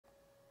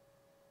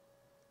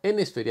In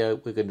this video,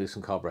 we're going to do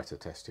some carburetor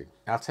testing.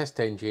 Our test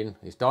engine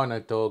is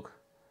Dyno Dog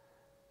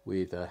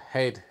with a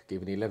head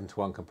giving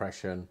 11:1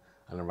 compression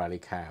and a rally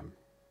cam.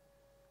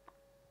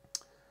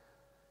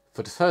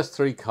 For the first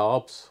three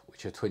carbs,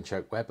 which are twin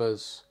choke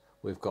Webers,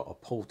 we've got a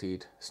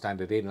ported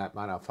standard inlet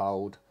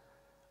manifold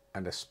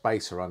and a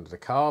spacer under the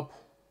carb.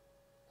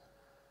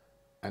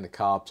 And the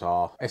carbs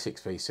are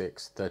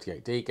S6V6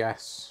 38D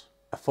gas,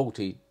 a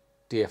faulty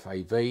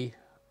DFAV,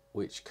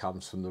 which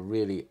comes from the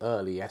really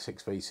early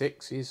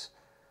S6V6s,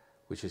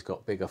 which has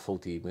got bigger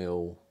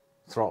 40mm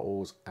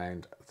throttles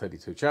and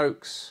 32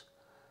 chokes.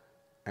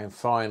 And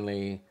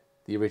finally,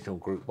 the original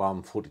Group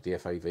 1 40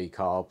 DFAV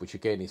carb, which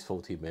again is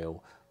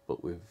 40mm,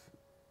 but with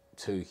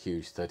two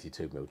huge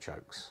 32mm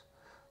chokes.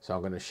 So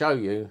I'm going to show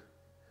you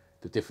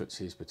the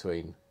differences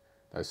between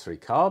those three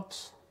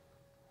carbs.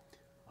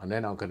 And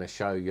then I'm going to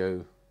show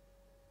you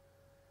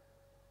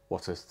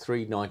what a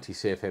 390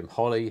 CFM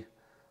Holley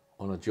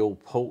on a dual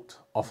port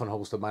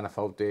Offenholster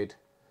manifold did.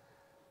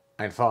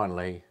 And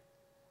finally,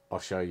 I'll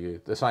show you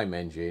the same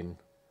engine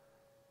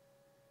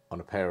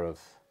on a pair of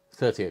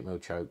 38mm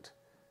choked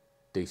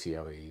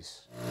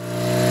DCOEs.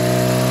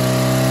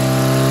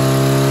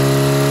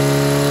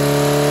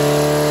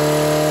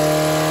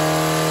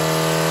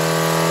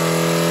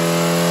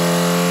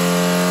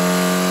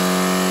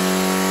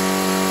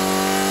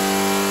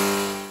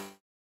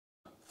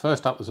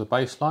 First up was a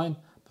baseline,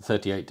 the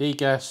 38D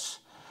gas,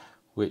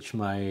 which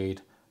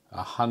made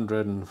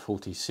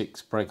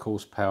 146 brake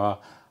horsepower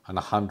and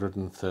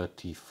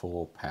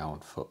 134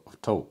 pound-foot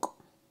of torque.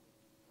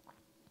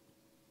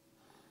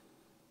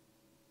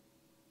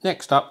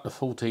 Next up, the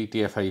 40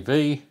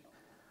 DFAV,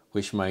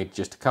 which made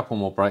just a couple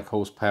more brake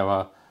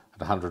horsepower at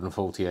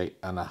 148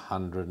 and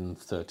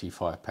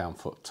 135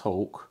 pound-foot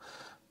torque.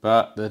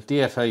 But the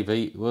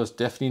DFAV was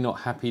definitely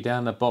not happy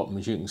down the bottom,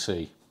 as you can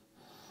see.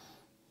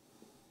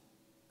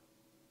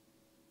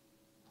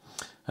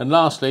 And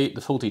lastly,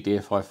 the 40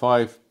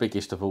 DFI5,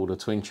 biggest of all the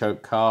twin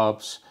choke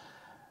carbs,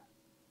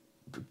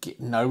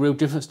 no real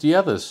difference to the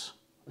others.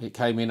 It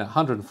came in at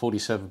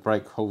 147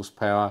 brake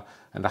horsepower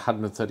and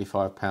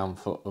 135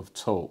 pound-foot of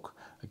torque.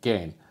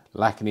 Again,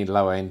 lacking in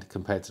low end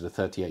compared to the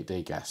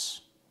 38D gas.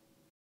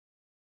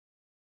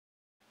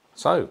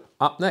 So,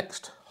 up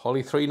next,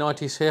 Holley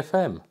 390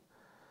 CFM.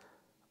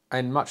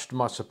 And much to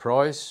my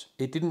surprise,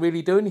 it didn't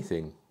really do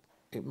anything.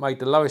 It made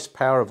the lowest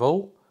power of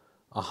all,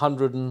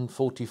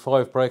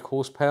 145 brake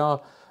horsepower,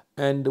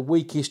 and the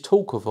weakest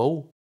torque of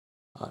all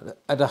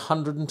at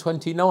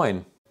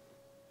 129.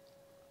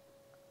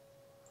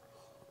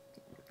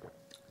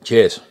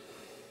 Cheers.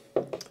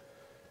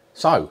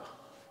 So,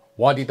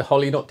 why did the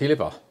Holley not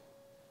deliver?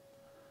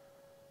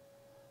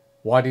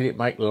 Why did it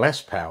make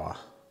less power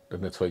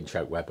than the twin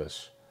choke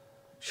Webers?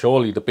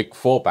 Surely the big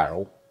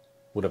 4-barrel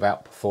would have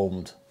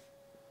outperformed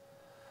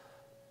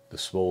the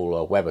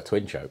smaller Weber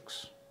twin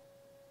chokes.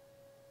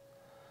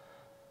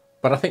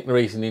 But I think the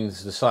reasoning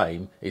is the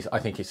same. I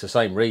think it's the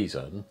same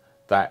reason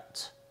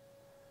that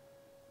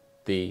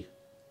the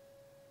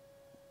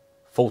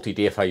 40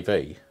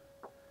 DFAV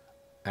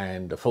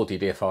and the 40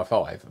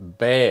 DFI5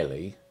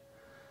 barely,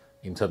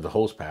 in terms of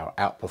horsepower,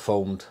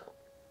 outperformed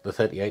the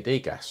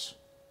 38D gas.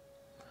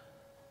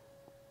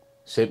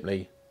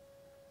 Simply,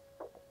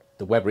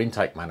 the Weber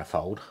intake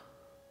manifold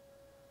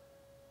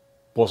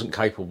wasn't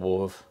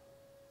capable of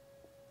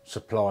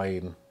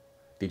supplying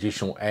the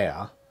additional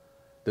air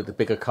that the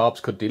bigger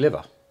carbs could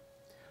deliver.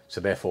 So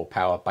therefore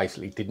power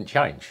basically didn't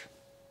change.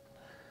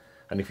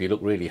 And if you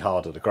look really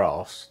hard at the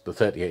graphs, the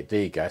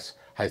 38D gas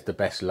has the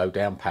best low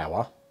down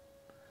power,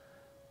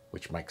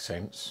 which makes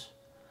sense.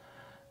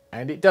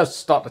 And it does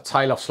start to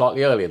tail off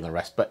slightly earlier than the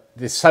rest, but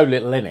there's so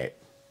little in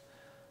it,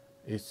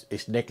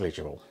 it's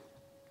negligible.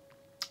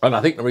 And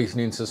I think the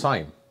reasoning's the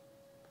same.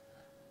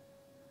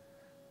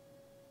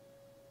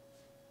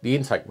 The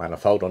intake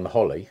manifold on the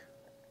Holley,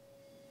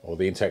 or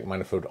the intake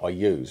manifold I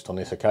used on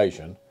this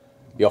occasion,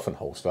 the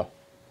Offenholster,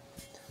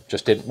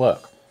 just didn't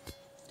work.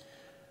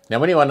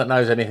 Now anyone that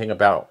knows anything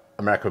about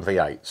American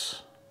V8s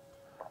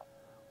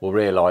will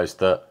realise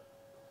that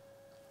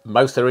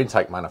most of their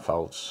intake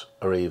manifolds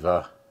are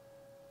either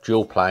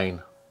dual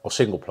plane or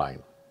single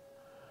plane.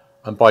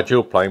 And by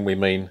dual plane we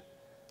mean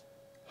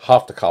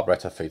half the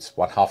carburetor feeds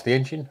one half of the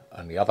engine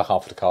and the other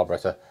half of the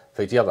carburetor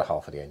feeds the other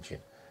half of the engine.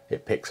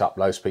 It picks up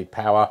low speed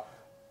power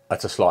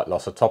at a slight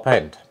loss of top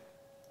end.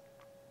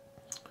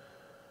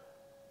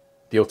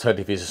 The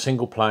alternative is a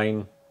single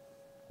plane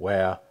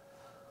where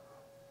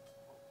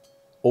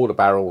all the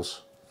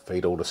barrels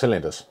feed all the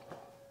cylinders.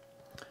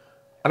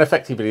 And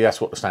effectively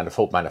that's what the standard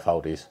Ford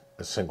manifold is,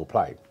 as a single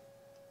plane.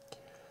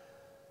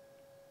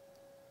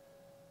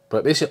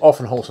 But this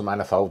Offenholster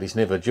manifold is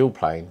neither dual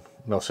plane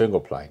nor single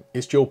plane,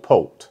 it's dual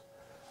port.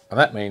 And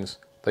that means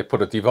they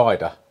put a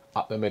divider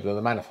up the middle of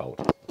the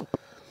manifold.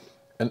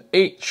 And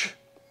each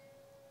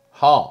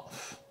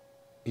half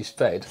is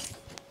fed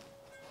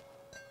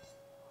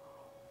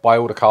by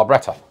all the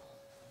carburetor.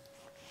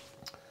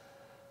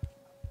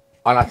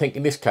 And I think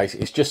in this case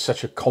it's just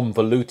such a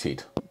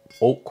convoluted,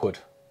 awkward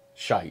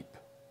shape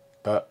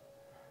that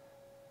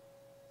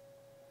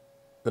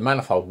the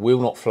manifold will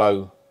not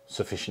flow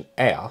sufficient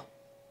air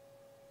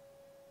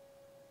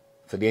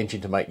for the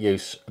engine to make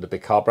use of the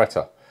big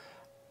carburetor.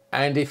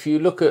 And if you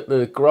look at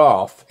the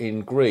graph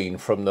in green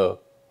from the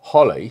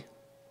Holley,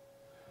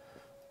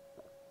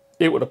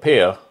 it would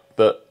appear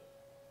that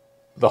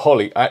the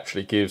Holley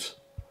actually gives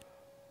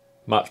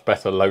much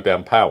better low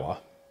down power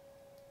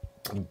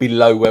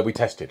below where we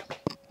tested.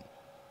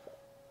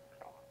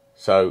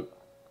 So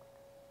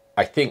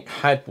I think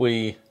had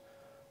we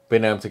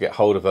been able to get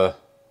hold of a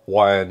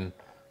Wyand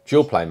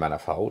dual plane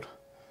manifold,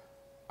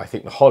 I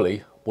think the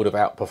Holley would have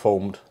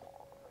outperformed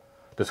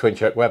the twin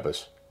choke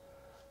Webers,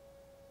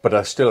 but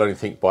I still only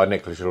think by a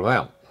negligible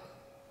amount.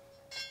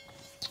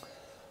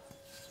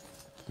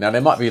 Now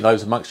there might be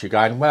those amongst you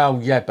going, well,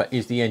 yeah, but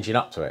is the engine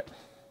up to it?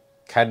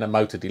 Can the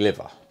motor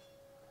deliver?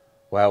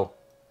 Well,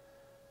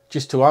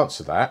 just to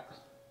answer that,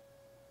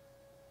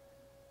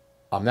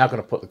 I'm now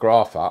going to put the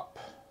graph up,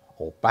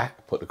 or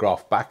put the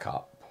graph back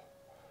up,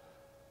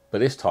 but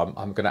this time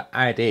I'm going to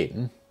add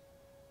in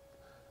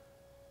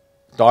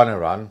dyno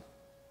run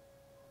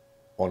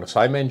on the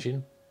same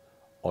engine,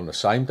 on the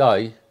same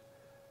day,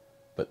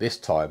 but this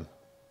time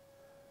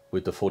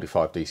with the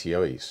 45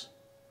 DCOEs.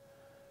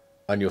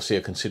 And you'll see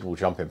a considerable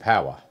jump in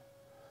power.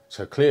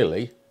 So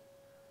clearly,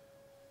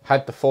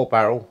 had the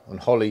 4-barrel and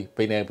Holley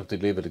been able to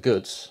deliver the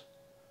goods,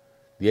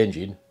 the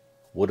engine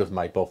would have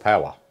made more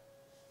power.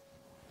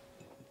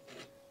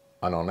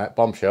 And on that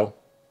bombshell,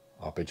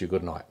 I'll bid you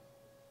good night.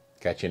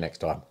 Catch you next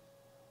time.